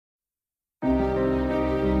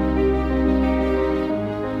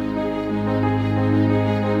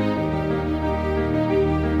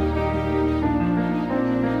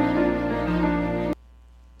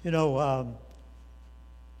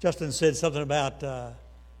Justin said something about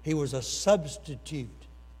he was a substitute.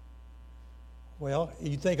 Well,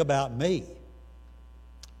 you think about me.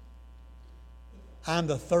 I'm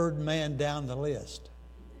the third man down the list.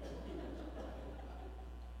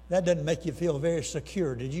 That doesn't make you feel very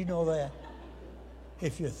secure. Did you know that?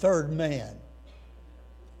 If you're third man.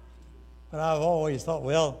 But I've always thought,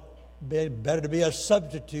 well, better to be a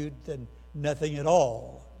substitute than nothing at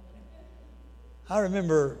all. I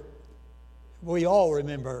remember, we all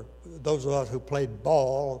remember, those of us who played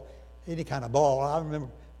ball, any kind of ball. I remember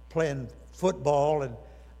playing football, and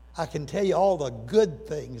I can tell you all the good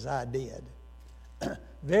things I did.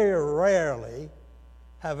 Very rarely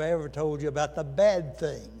have I ever told you about the bad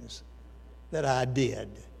things that I did.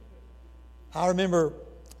 I remember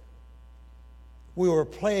we were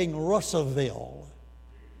playing Russellville.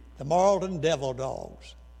 The Marlton Devil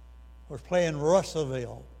Dogs were playing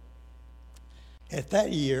Russellville.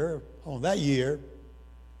 On that year,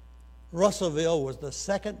 Russellville was the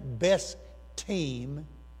second best team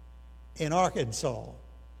in Arkansas.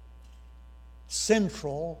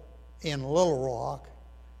 Central in Little Rock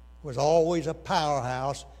was always a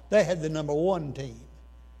powerhouse. They had the number one team.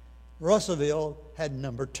 Russellville had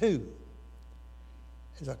number two.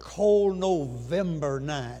 It was a cold November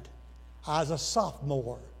night. I was a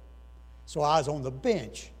sophomore, so I was on the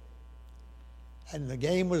bench. And the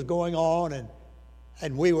game was going on,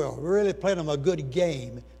 and we were really playing them a good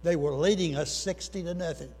game. They were leading us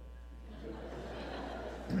 60-0.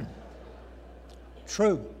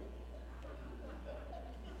 True.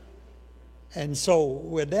 And so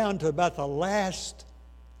we're down to about the last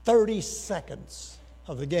 30 seconds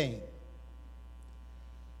of the game.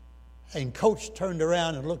 And Coach turned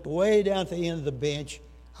around and looked way down at the end of the bench.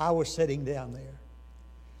 I was sitting down there.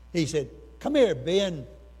 He said, "Come here, Ben."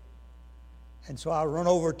 And so I run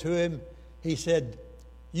over to him. He said,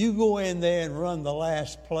 "You go in there and run the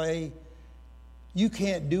last play. You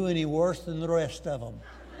can't do any worse than the rest of them."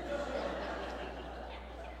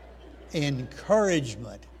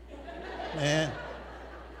 Encouragement. Man,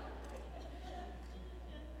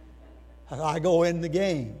 I go in the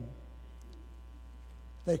game.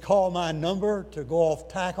 They call my number to go off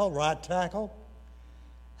tackle, right tackle.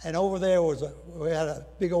 And over there we had a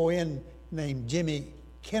big old end named Jimmy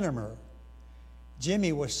Kinnemer.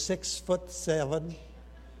 Jimmy was 6'7"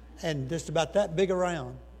 and just about that big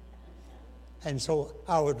around. And so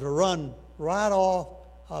I would run right off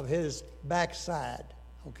of his backside,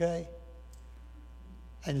 okay?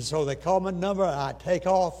 And so they call my number, I take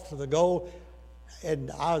off to the goal,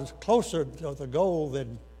 and I was closer to the goal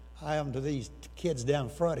than I am to these kids down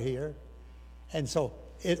front here. And so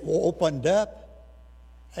it opened up,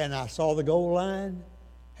 and I saw the goal line,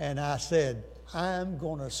 and I said, "I'm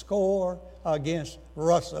going to score against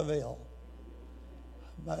Russellville."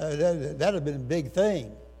 That would have been a big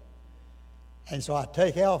thing. And so I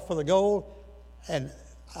take off for the goal, and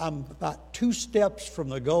I'm about 2 steps from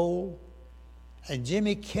the goal, and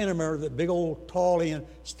Jimmy Kinnemer, the big old tall end,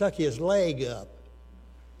 stuck his leg up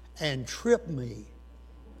and tripped me.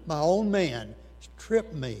 My own man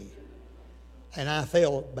tripped me. And I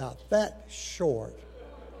fell about that short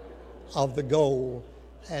of the goal.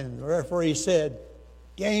 And the referee said,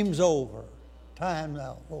 "Game's over. Time's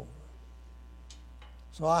over."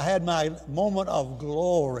 So I had my moment of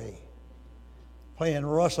glory playing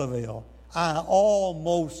Russellville. I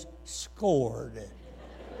almost scored.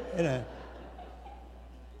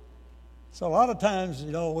 So a lot of times,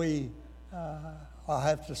 I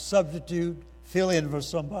have to substitute, fill in for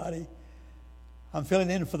somebody. I'm filling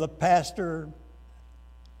in for the pastor,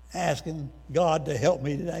 asking God to help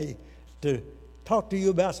me today to talk to you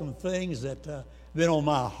about some things that have been on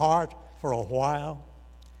my heart for a while.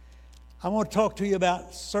 I want to talk to you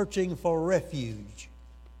about searching for refuge,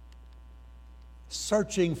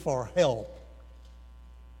 searching for help,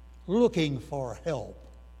 looking for help,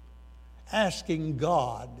 asking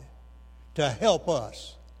God to help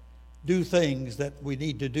us do things that we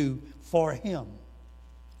need to do for Him.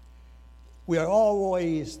 We are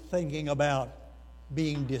always thinking about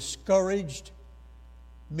being discouraged.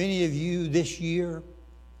 Many of you this year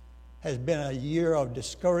has been a year of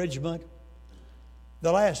discouragement.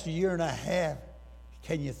 The last year and a half,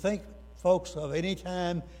 can you think, folks, of any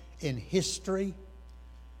time in history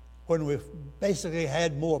when we've basically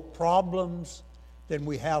had more problems than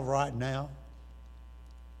we have right now?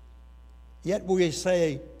 Yet we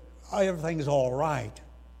say, everything's all right.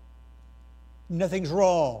 Nothing's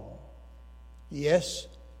wrong. Yes,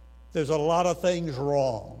 there's a lot of things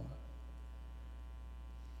wrong.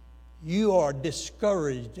 You are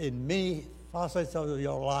discouraged in many facets of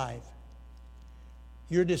your life.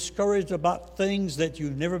 You're discouraged about things that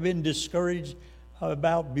you've never been discouraged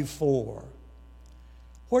about before.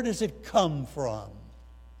 Where does it come from?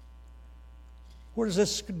 Where does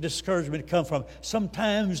this discouragement come from?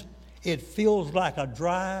 Sometimes it feels like a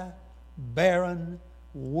dry, barren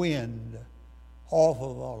wind off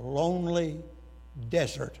of a lonely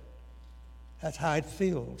desert. That's how it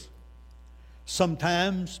feels.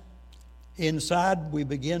 Sometimes inside we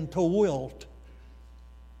begin to wilt.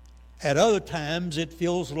 At other times it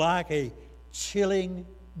feels like a chilling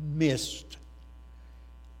mist.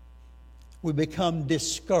 We become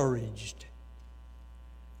discouraged.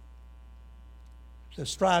 The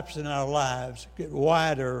stripes in our lives get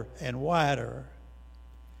wider and wider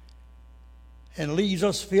and leaves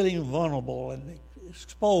us feeling vulnerable and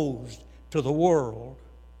exposed to the world.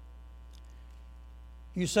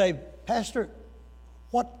 You say, Pastor,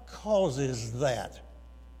 what causes that?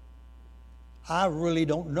 I really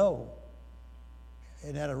don't know.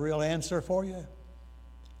 Isn't that a real answer for you?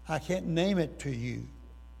 I can't name it to you.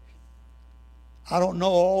 I don't know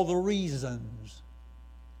all the reasons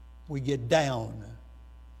we get down,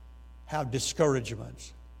 have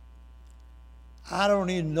discouragements. I don't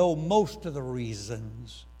even know most of the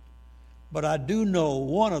reasons, but I do know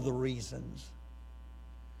one of the reasons.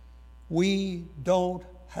 We don't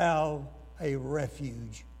have a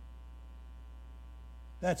refuge.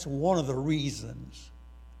 That's one of the reasons.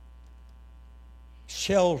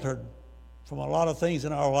 Sheltered from a lot of things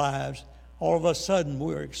in our lives, all of a sudden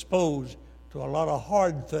we're exposed to a lot of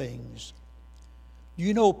hard things. Do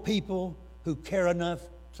you know people who care enough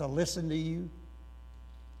to listen to you?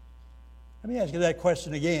 Let me ask you that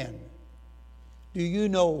question again. Do you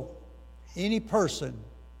know any person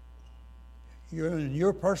in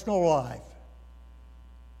your personal life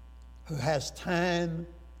who has time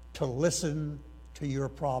to listen to your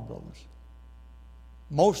problems?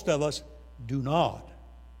 Most of us do not.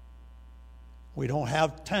 We don't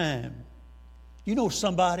have time. You know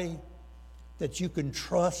somebody that you can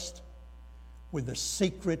trust with the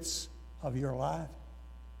secrets of your life?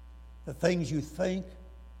 The things you think,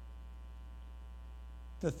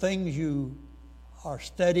 the things you are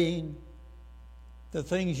studying, the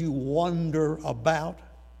things you wonder about.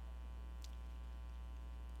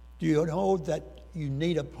 Do you know that you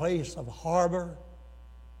need a place of harbor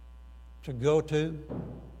to go to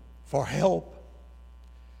for help?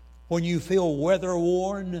 When you feel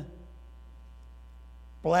weather-worn,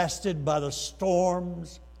 blasted by the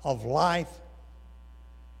storms of life.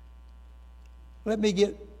 Let me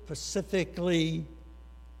get specifically,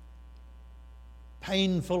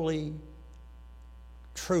 painfully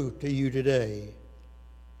true to you today.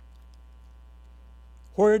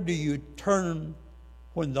 Where do you turn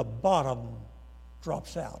when the bottom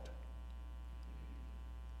drops out?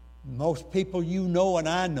 Most people you know and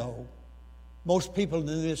I know, most people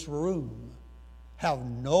in this room have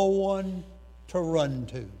no one to run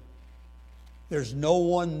to. There's no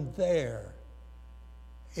one there.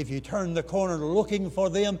 If you turn the corner looking for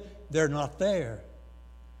them, they're not there.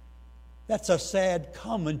 That's a sad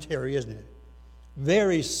commentary, isn't it?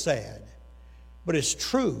 Very sad. But it's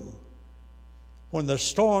true. When the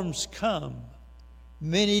storms come,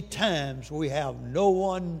 many times we have no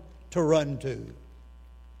one to run to.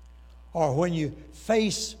 Or when you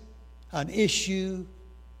face an issue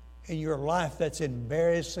in your life that's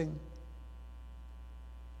embarrassing,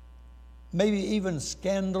 maybe even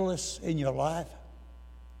scandalous in your life.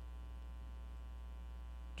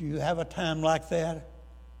 Do you have a time like that?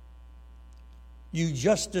 You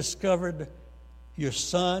just discovered your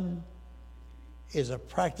son is a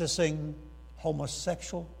practicing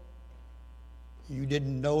homosexual. You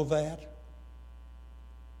didn't know that.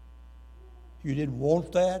 You didn't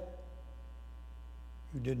want that.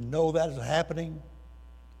 You didn't know that was happening.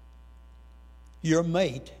 Your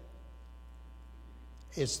mate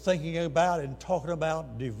is thinking about and talking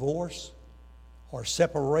about divorce or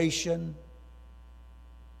separation.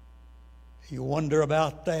 You wonder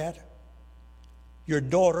about that. Your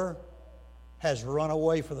daughter has run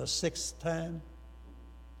away for the 6th time.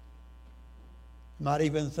 Might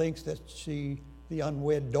even thinks that the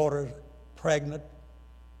unwed daughter, is pregnant.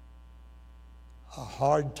 A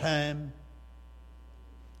hard time.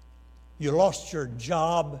 You lost your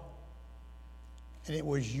job, and it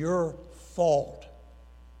was your fault.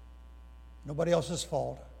 Nobody else's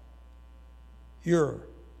fault. Your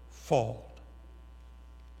fault.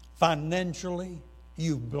 Financially,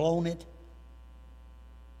 you've blown it.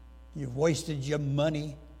 You've wasted your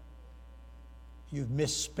money. You've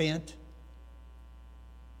misspent.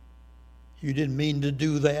 You didn't mean to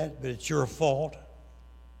do that, but it's your fault.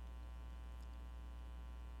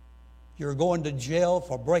 You're going to jail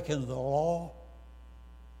for breaking the law.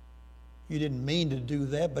 You didn't mean to do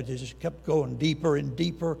that, but you just kept going deeper and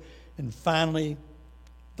deeper, and finally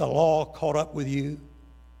the law caught up with you.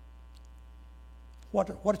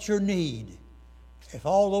 What's your need? If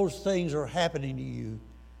all those things are happening to you,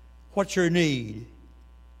 what's your need?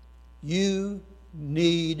 You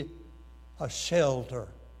need a shelter.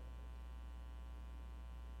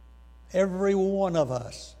 Every one of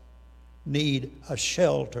us need a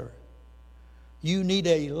shelter. You need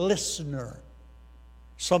a listener,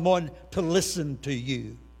 someone to listen to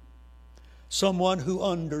you, someone who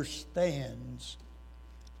understands.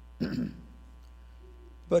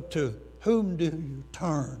 But to whom do you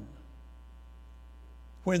turn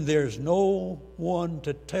when there's no one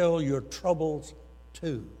to tell your troubles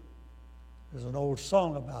to? There's an old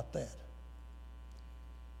song about that.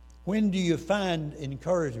 When do you find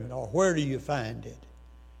encouragement, or where do you find it?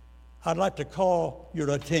 I'd like to call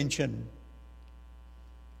your attention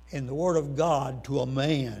in the Word of God to a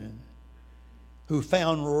man who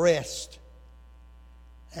found rest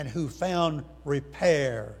and who found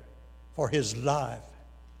repair for his life.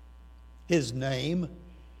 His name,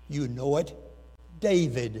 you know it,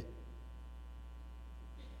 David.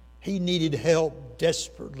 He needed help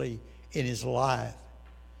desperately in his life.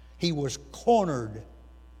 He was cornered.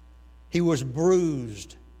 He was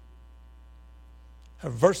bruised.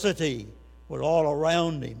 Adversity was all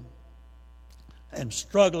around him, and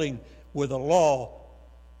struggling with the law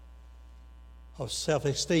of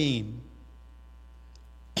self-esteem.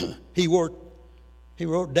 He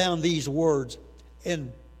wrote down these words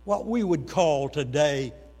in what we would call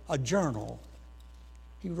today a journal.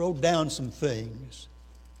 He wrote down some things.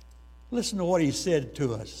 Listen to what he said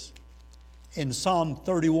to us in Psalm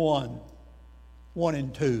 31, 1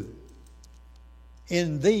 and 2.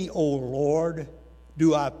 In thee, O Lord,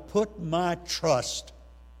 do I put my trust.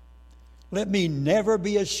 Let me never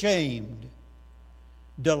be ashamed.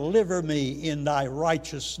 Deliver me in thy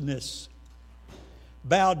righteousness.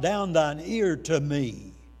 Bow down thine ear to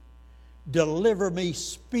me. Deliver me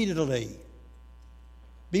speedily.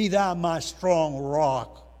 Be thou my strong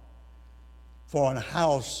rock for an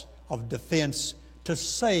house of defense to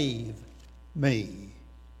save me.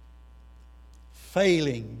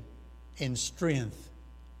 Failing in strength,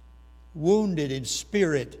 wounded in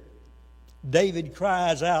spirit, David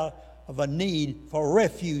cries out of a need for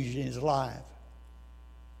refuge in his life.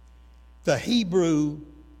 The Hebrew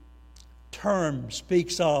term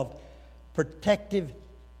speaks of protective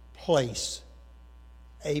place,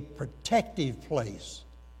 a protective place.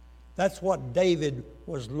 That's what David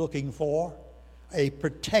was looking for, a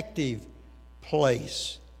protective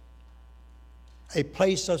place, a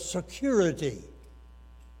place of security.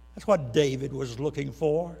 That's what David was looking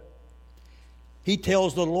for. He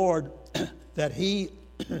tells the Lord that he,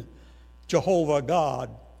 Jehovah God,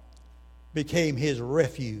 became his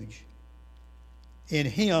refuge. In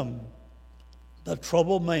him, the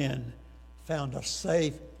troubled man found a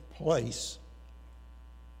safe place.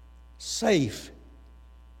 Safe.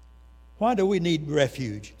 Why do we need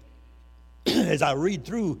refuge? As I read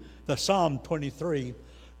through the Psalm 23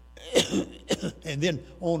 and then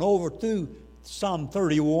on over through Psalm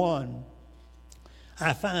 31,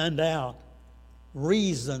 I find out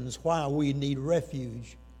reasons why we need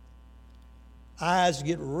refuge. Eyes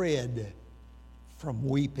get red from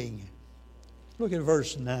weeping. Look at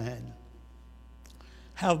verse 9.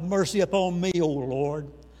 Have mercy upon me, O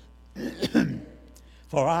Lord,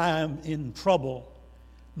 for I am in trouble.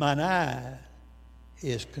 Mine eye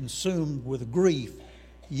is consumed with grief.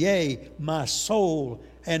 Yea, my soul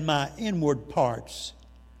and my inward parts.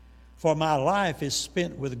 For my life is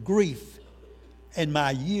spent with grief, and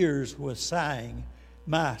my years with sighing.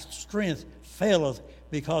 My strength faileth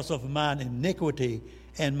because of mine iniquity,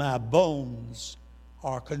 and my bones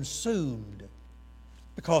are consumed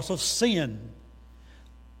because of sin.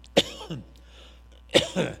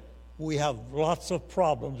 We have lots of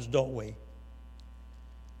problems, don't we?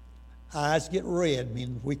 Eyes get red,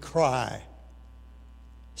 means we cry.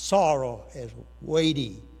 Sorrow is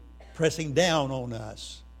weighty, pressing down on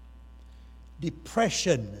us.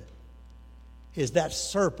 Depression is that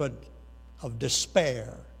serpent of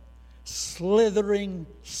despair, slithering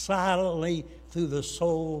silently through the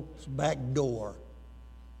soul's back door.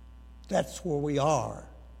 That's where we are.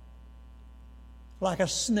 Like a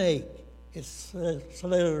snake, it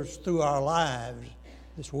slithers through our lives,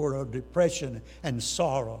 this world of depression and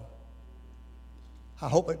sorrow. I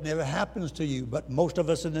hope it never happens to you, but most of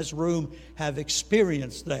us in this room have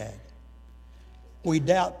experienced that. We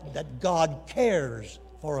doubt that God cares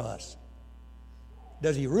for us.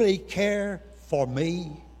 Does he really care for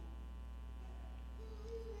me?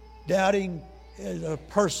 Doubting is a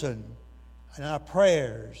person in our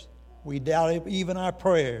prayers We doubt even our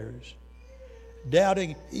prayers.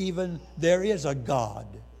 Doubting even there is a God.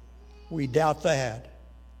 We doubt that.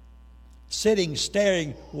 Sitting,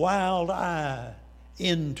 staring wild-eyed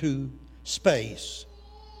into space.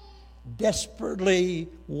 Desperately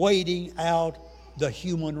waiting out the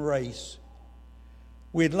human race.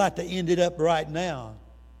 We'd like to end it up right now.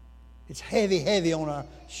 It's heavy on our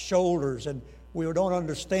shoulders, and we don't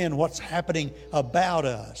understand what's happening about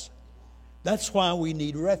us. That's why we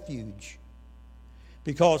need refuge.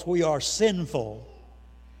 Because we are sinful,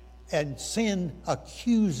 and sin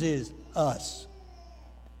accuses us.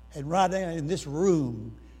 And right now in this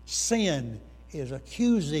room, sin is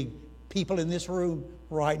accusing people in this room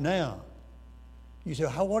right now. You say,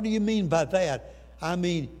 what do you mean by that? I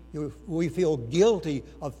mean, we feel guilty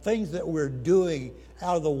of things that we're doing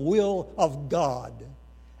out of the will of God.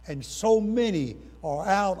 And so many are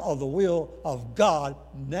out of the will of God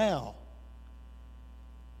now.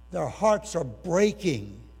 Their hearts are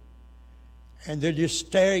breaking, and they're just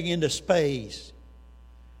staring into space,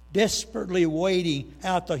 desperately waiting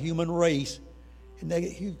out the human race. And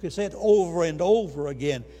you can say it over and over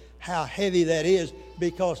again, how heavy that is,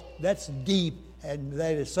 because that's deep, and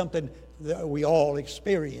that is something that we all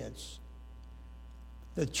experience.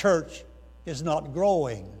 The church is not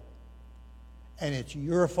growing, and it's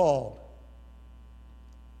your fault.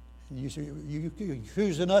 And you say, you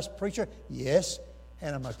accusing us, preacher? Yes,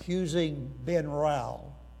 and I'm accusing Ben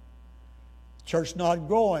Rowell. Church not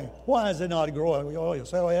growing. Why is it not growing? You'll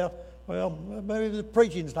say, well, maybe the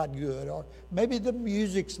preaching's not good, or maybe the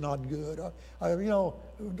music's not good, or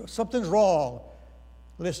something's wrong.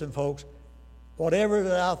 Listen, folks, whatever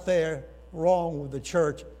is out there wrong with the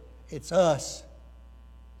church, it's us.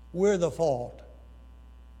 We're the fault.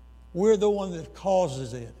 We're the one that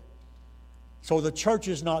causes it. So the church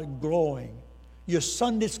is not growing. Your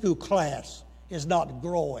Sunday school class is not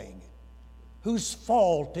growing. Whose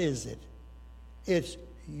fault is it? It's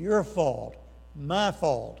your fault, my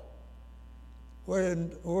fault.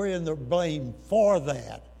 We're in the blame for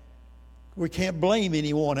that. We can't blame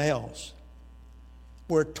anyone else.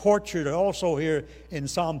 We're tortured also here in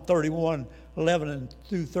Psalm 31, 11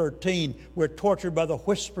 through 13. We're tortured by the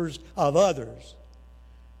whispers of others.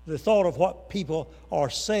 The thought of what people are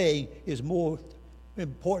saying is more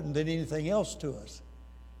important than anything else to us.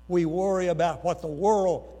 We worry about what the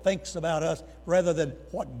world thinks about us rather than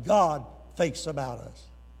what God thinks about us.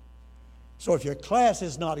 So if your class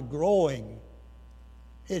is not growing,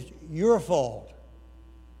 it's your fault.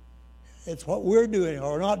 It's what we're doing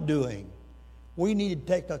or not doing. We need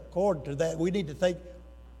to take accord to that. We need to think,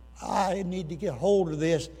 I need to get hold of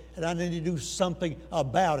this, and I need to do something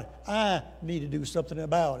about it. I need to do something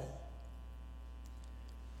about it.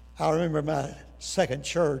 I remember my second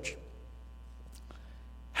church,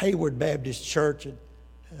 Hayward Baptist Church in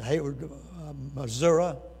Hayward,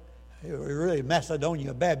 Missouri. It was really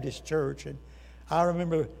Macedonia Baptist Church. And I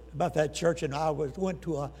remember about that church, and I went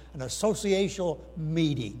to an associational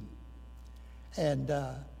meeting. And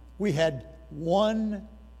we had one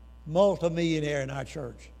multimillionaire in our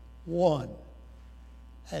church. One.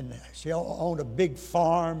 And she owned a big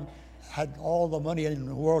farm, had all the money in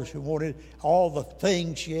the world she wanted, all the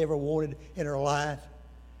things she ever wanted in her life.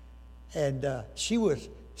 And she was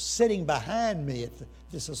sitting behind me at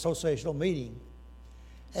this associational meeting.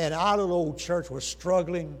 And our little old church was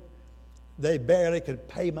struggling. They barely could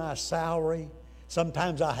pay my salary.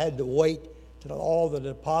 Sometimes I had to wait till all the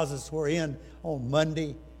deposits were in on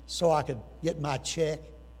Monday so I could get my check.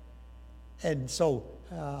 And so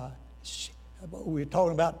we were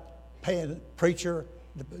talking about paying the preacher.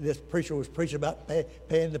 This preacher was preaching about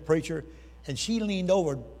paying the preacher. And she leaned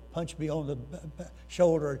over and punched me on the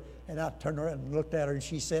shoulder. And I turned around and looked at her, and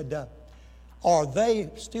she said, are they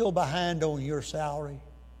still behind on your salary?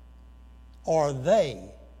 Are they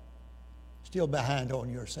still behind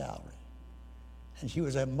on your salary? And she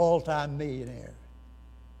was a multi-millionaire.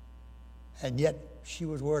 And yet she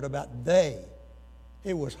was worried about they.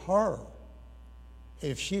 It was her.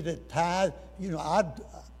 If she'd have tithed, we didn't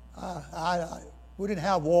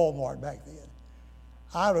have Walmart back then.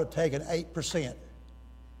 I would have taken 8%,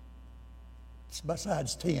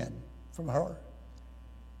 besides 10 from her.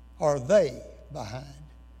 Are they behind?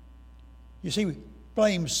 You see, we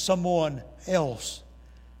blame someone else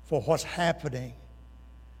for what's happening.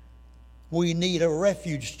 We need a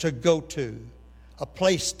refuge to go to, a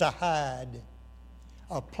place to hide,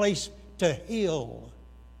 a place to heal.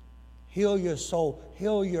 Heal your soul,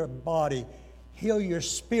 heal your body, heal your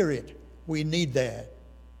spirit. We need that.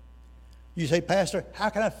 You say, Pastor, how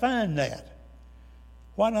can I find that?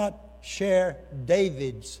 Why not share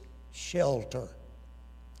David's shelter?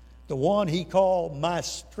 the one he called my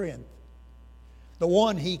strength, the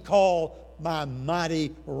one he called my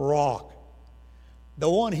mighty rock, the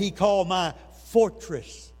one he called my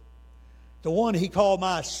fortress, the one he called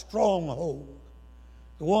my stronghold,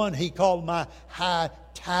 the one he called my high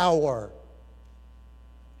tower.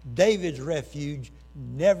 David's refuge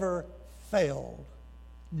never failed.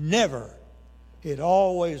 Never. It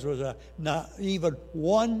always was not even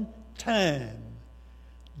one time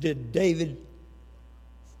did David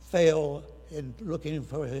fail in looking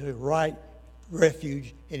for the right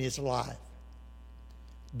refuge in his life.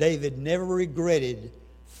 David never regretted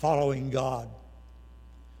following God.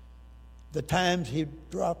 The times he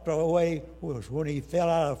dropped away was when he fell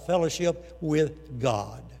out of fellowship with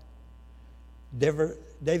God.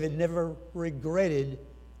 David never regretted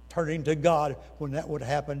turning to God when that would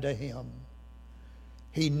happen to him.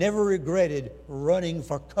 He never regretted running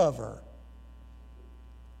for cover.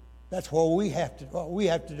 That's what we have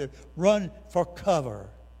to do. Run for cover.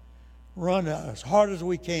 Run as hard as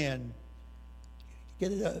we can.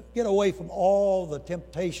 Get away from all the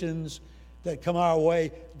temptations that come our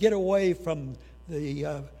way. Get away from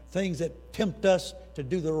the things that tempt us to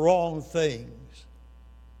do the wrong things.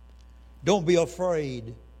 Don't be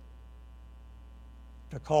afraid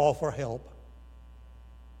to call for help.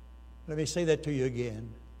 Let me say that to you again.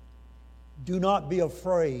 Do not be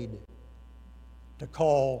afraid to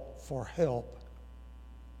call for help.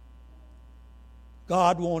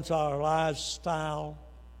 God wants our lifestyle.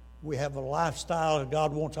 We have a lifestyle, and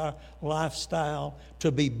God wants our lifestyle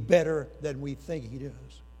to be better than we think He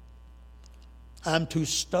does. I'm too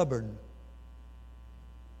stubborn.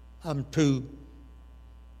 I'm too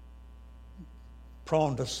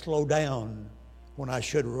prone to slow down when I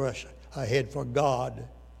should rush ahead for God.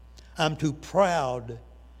 I'm too proud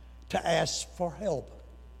to ask for help.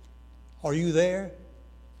 Are you there?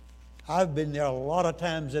 I've been there a lot of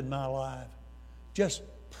times in my life. Just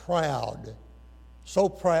proud. So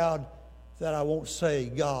proud that I won't say,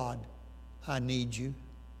 God, I need you.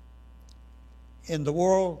 In the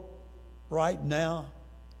world right now,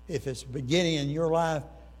 if it's beginning in your life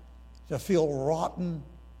to feel rotten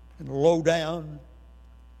and low down,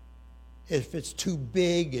 if it's too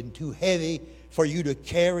big and too heavy for you to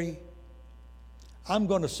carry, I'm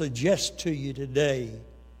going to suggest to you today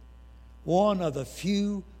one of the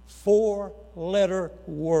few 4-letter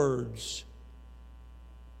words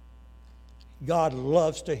God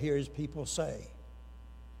loves to hear His people say.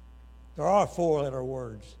 There are 4-letter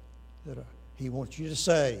words that He wants you to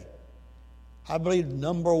say. I believe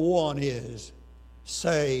number 1 is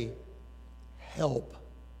say, help.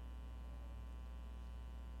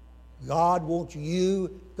 God wants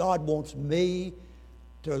you, God wants me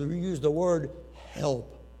to use the word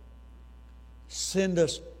help. Send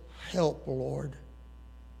us help, Lord.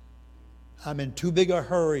 I'm in too big a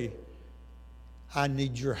hurry. I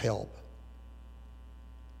need your help.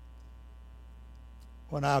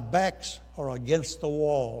 When our backs are against the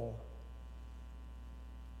wall,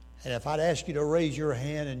 and if I'd ask you to raise your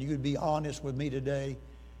hand and you'd be honest with me today,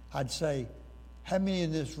 I'd say, how many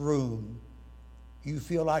in this room you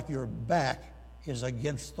feel like your back is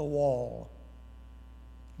against the wall?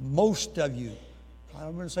 Most of you,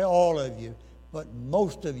 I'm going to say all of you, but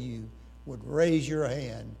most of you would raise your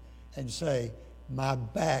hand and say, my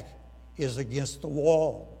back is against the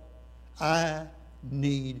wall. I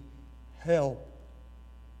need help.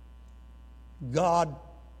 God,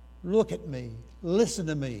 look at me. Listen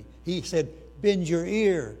to me. He said, bend your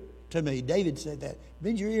ear to me. David said that.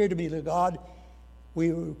 Bend your ear to me, God.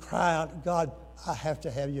 We cry out, God, I have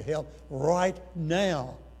to have your help right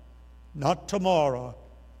now. Not tomorrow,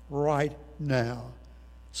 right now.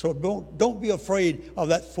 So don't be afraid of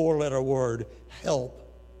that 4-letter word, help.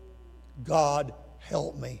 God,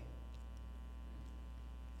 help me.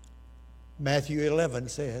 Matthew 11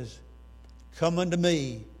 says, come unto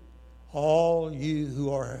me, all you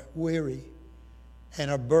who are weary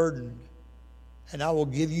and are burdened, and I will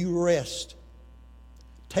give you rest.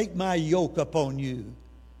 Take my yoke upon you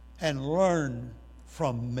and learn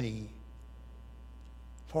from me.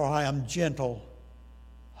 For I am gentle,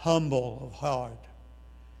 humble of heart,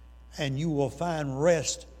 and you will find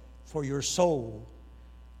rest for your soul.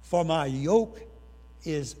 For my yoke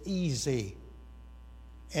is easy,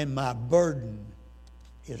 and my burden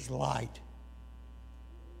is light.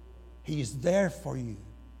 He's there for you,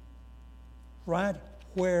 right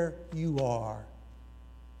where you are.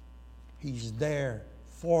 He's there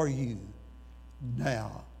for you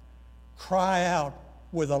now. Cry out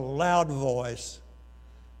with a loud voice,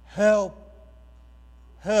 help,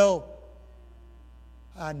 help.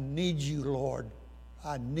 I need you, Lord.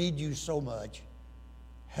 I need you so much.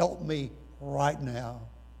 Help me right now.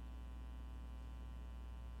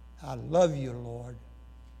 I love you, Lord.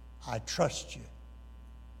 I trust you.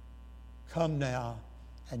 Come now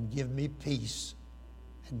and give me peace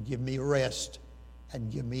and give me rest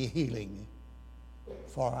and give me healing.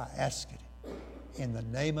 For I ask it in the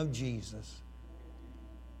name of Jesus.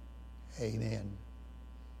 Amen.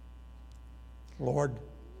 Lord,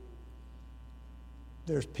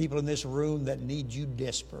 there's people in this room that need you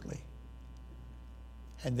desperately.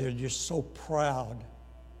 And they're just so proud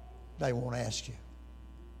they won't ask you.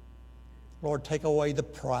 Lord, take away the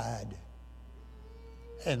pride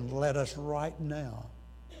and let us right now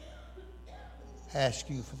ask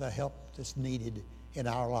you for the help that's needed in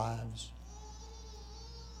our lives.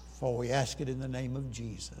 For we ask it in the name of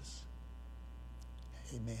Jesus.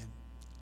 Amen.